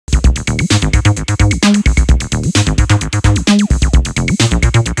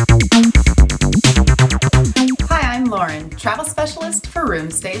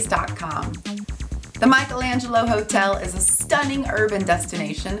Roomstays.com. The Michelangelo Hotel is a stunning urban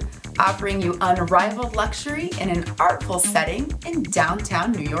destination offering you unrivaled luxury in an artful setting in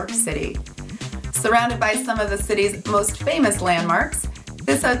downtown New York City. Surrounded by some of the city's most famous landmarks,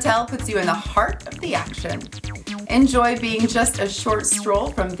 this hotel puts you in the heart of the action. Enjoy being just a short stroll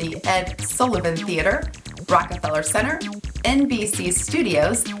from the Ed Sullivan Theatre, Rockefeller Center, NBC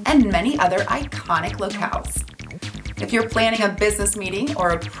Studios, and many other iconic locales. If you're planning a business meeting or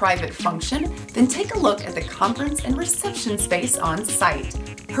a private function, then take a look at the conference and reception space on site,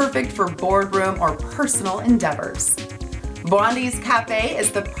 perfect for boardroom or personal endeavors. Buondi's Caffe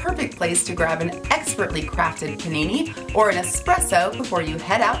is the perfect place to grab an expertly crafted panini or an espresso before you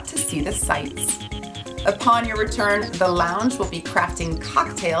head out to see the sights. Upon your return, the lounge will be crafting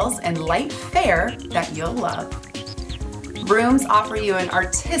cocktails and light fare that you'll love. Rooms offer you an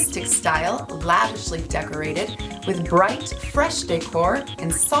artistic style, lavishly decorated, with bright, fresh decor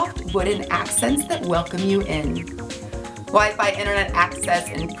and soft wooden accents that welcome you in. Wi-Fi internet access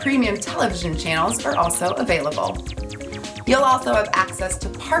and premium television channels are also available. You'll also have access to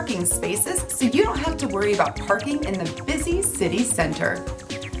parking spaces, so you don't have to worry about parking in the busy city center.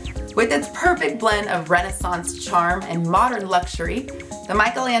 With its perfect blend of Renaissance charm and modern luxury, the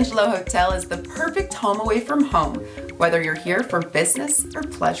Michelangelo Hotel is the perfect home away from home, whether you're here for business or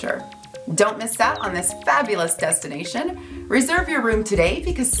pleasure. Don't miss out on this fabulous destination. Reserve your room today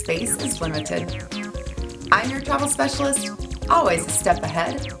because space is limited. I'm your travel specialist, always a step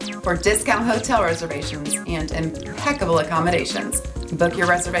ahead. For discount hotel reservations and impeccable accommodations, book your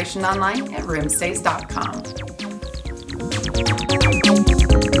reservation online at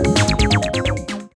Roomstays.com.